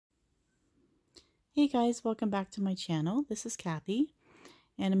Hey guys, welcome back to my channel. This is Kathy,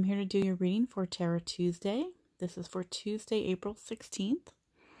 and I'm here to do your reading for Tarot Tuesday. This is for Tuesday, April 16th,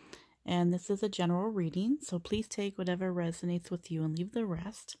 and this is a general reading, so please take whatever resonates with you and leave the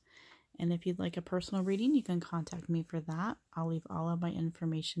rest. And if you'd like a personal reading, you can contact me for that. I'll leave all of my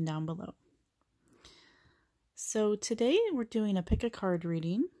information down below. So today we're doing a pick a card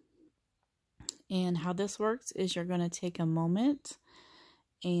reading, and how this works is you're going to take a moment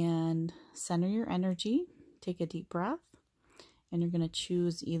and center your energy, take a deep breath, and you're going to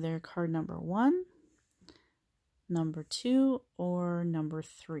choose either card number 1, number 2, or number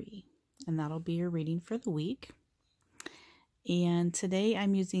 3, and that'll be your reading for the week. And today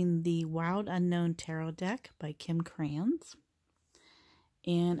I'm using the Wild Unknown Tarot deck by Kim Krans.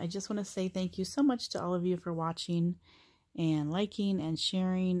 And I just want to say thank you so much to all of you for watching and liking and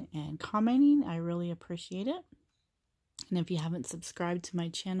sharing and commenting. I really appreciate it. And if you haven't subscribed to my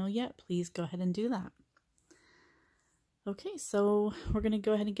channel yet, please go ahead and do that. Okay, so we're going to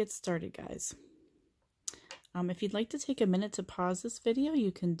go ahead and get started, guys. If you'd like to take a minute to pause this video, you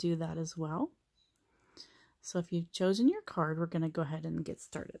can do that as well. So if you've chosen your card, we're going to go ahead and get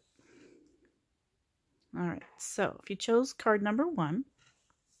started. All right, so if you chose card number 1,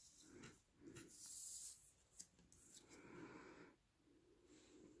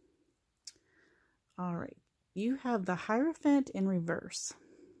 all right, you have the Hierophant in reverse.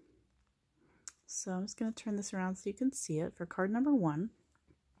 So I'm just going to turn this around so you can see it for card number 1.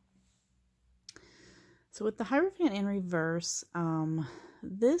 So with the Hierophant in reverse,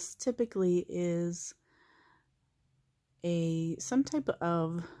 this typically is some type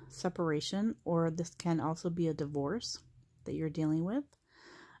of separation, or this can also be a divorce that you're dealing with.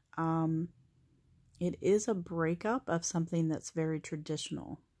 It is a breakup of something that's very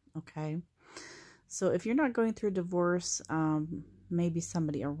traditional, okay? So if you're not going through a divorce, maybe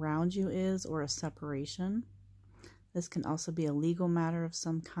somebody around you is, or a separation. This can also be a legal matter of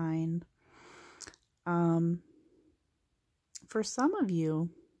some kind. For some of you,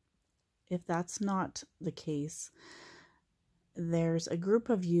 if that's not the case, there's a group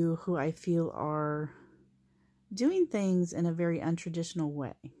of you who I feel are doing things in a very untraditional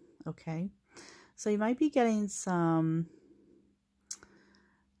way, okay? So you might be getting some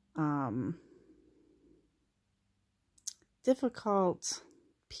difficult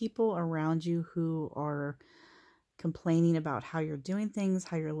people around you who are complaining about how you're doing things,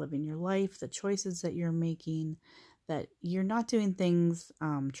 how you're living your life, the choices that you're making, that you're not doing things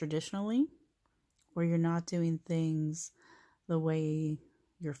traditionally, or you're not doing things the way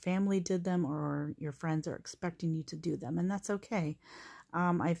your family did them or your friends are expecting you to do them, and that's okay.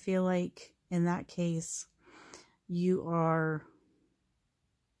 I feel like in that case, you are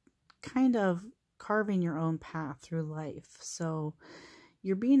kind of carving your own path through life. So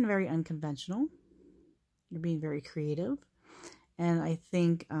you're being very unconventional. You're being very creative. And I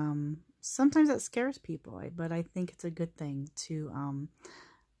think sometimes that scares people, but I think it's a good thing to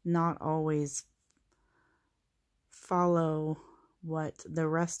not always follow what the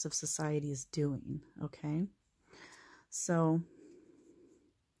rest of society is doing, okay? So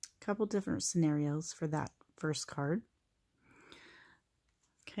a couple different scenarios for that first card.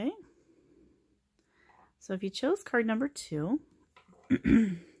 Okay. So if you chose card number 2,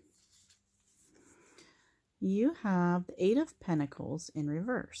 you have the 8 of Pentacles in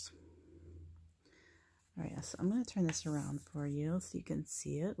reverse. All right, so I'm going to turn this around for you so you can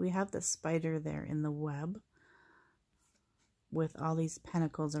see it. We have the spider there in the web with all these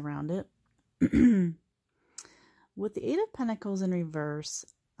pentacles around it. With the 8 of Pentacles in reverse,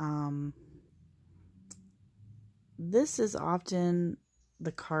 this is often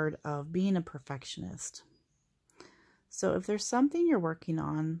the card of being a perfectionist. So if there's something you're working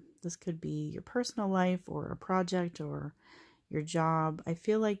on, this could be your personal life or a project or your job, I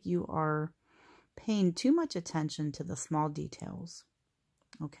feel like you are paying too much attention to the small details,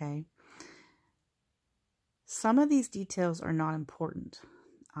 okay? Some of these details are not important,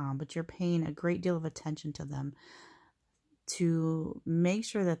 but you're paying a great deal of attention to them to make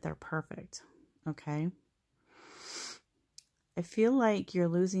sure that they're perfect, okay? I feel like you're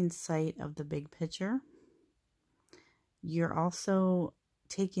losing sight of the big picture. You're also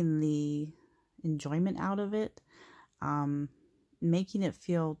taking the enjoyment out of it, making it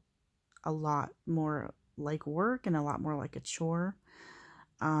feel a lot more like work and a lot more like a chore.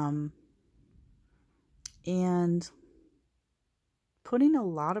 And putting a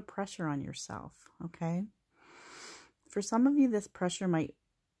lot of pressure on yourself, okay? For some of you, this pressure might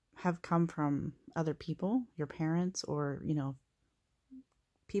have come from other people, your parents, or, you know,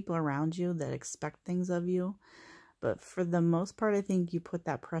 people around you that expect things of you. But for the most part, I think you put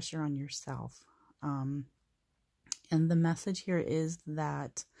that pressure on yourself. And the message here is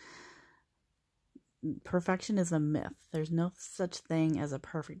that perfection is a myth. There's no such thing as a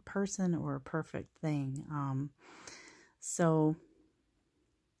perfect person or a perfect thing. So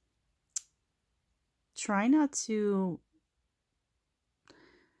try not to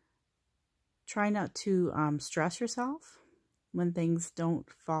stress yourself when things don't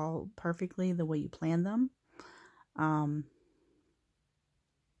fall perfectly the way you plan them. I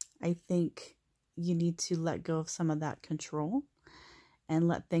think you need to let go of some of that control and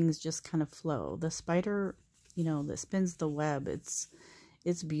let things just kind of flow. The spider, that spins the web, it's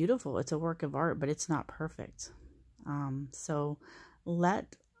beautiful. It's a work of art, but it's not perfect. So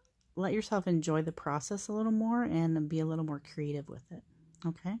let yourself enjoy the process a little more and be a little more creative with it.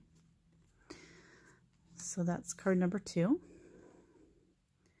 Okay. So that's card number 2.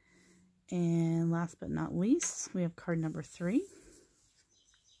 And last but not least, we have card number 3.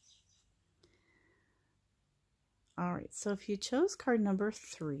 All right, so if you chose card number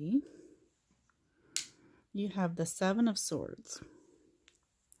 3, you have the 7 of Swords.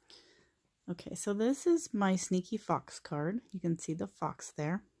 Okay, so this is my Sneaky Fox card. You can see the fox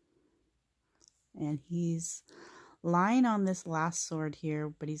there. And he's lying on this last sword here,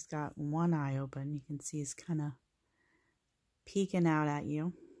 but he's got one eye open. You can see he's kind of peeking out at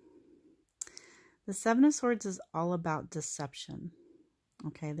you. The 7 of Swords is all about deception.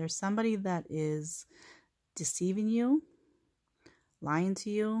 Okay, there's somebody that is deceiving you, lying to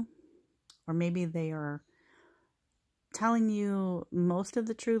you, or maybe they are telling you most of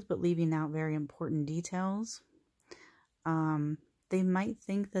the truth but leaving out very important details. They might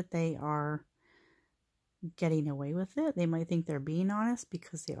think that they are getting away with it. They might think they're being honest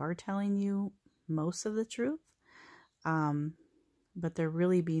because they are telling you most of the truth. But they're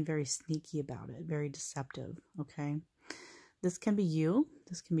really being very sneaky about it, very deceptive, okay? This can be you.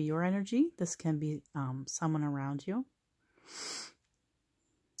 This can be your energy. This can be someone around you.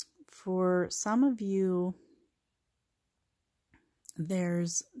 For some of you,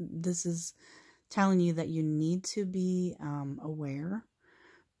 this is telling you that you need to be aware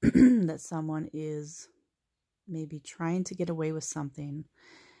that someone is maybe trying to get away with something.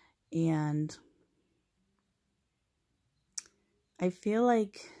 And I feel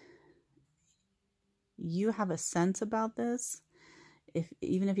like you have a sense about this.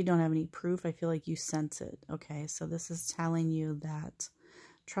 Even if you don't have any proof, I feel like you sense it. Okay, so this is telling you that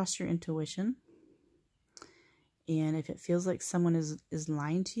trust your intuition. And if it feels like someone is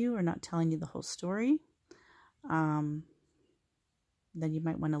lying to you or not telling you the whole story, then you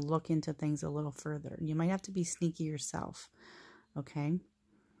might want to look into things a little further. You might have to be sneaky yourself. Okay.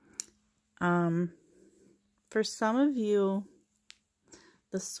 For some of you,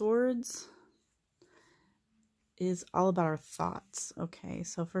 the Swords is all about our thoughts. Okay,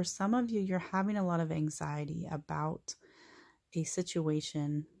 so for some of you, you're having a lot of anxiety about a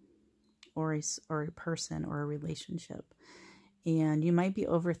situation or a person or a relationship, and you might be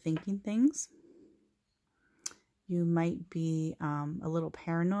overthinking things. You might be a little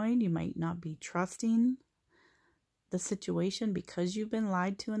paranoid. You might not be trusting the situation because you've been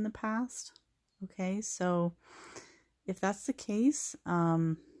lied to in the past. Okay, so if that's the case,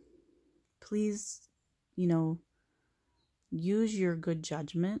 please, use your good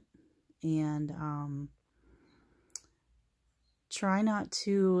judgment and try not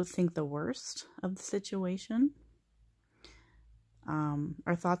to think the worst of the situation.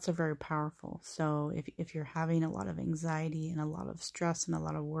 Our thoughts are very powerful. So if you're having a lot of anxiety and a lot of stress and a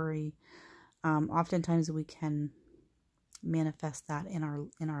lot of worry, oftentimes we can manifest that in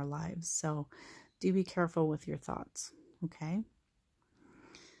our lives. So do be careful with your thoughts. Okay.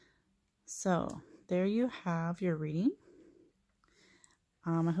 So there you have your reading.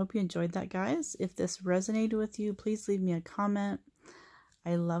 I hope you enjoyed that, guys. If this resonated with you, please leave me a comment.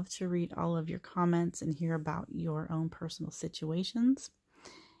 I love to read all of your comments and hear about your own personal situations.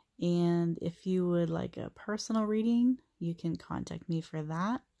 And if you would like a personal reading, you can contact me for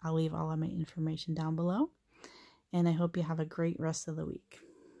that. I'll leave all of my information down below. And I hope you have a great rest of the week.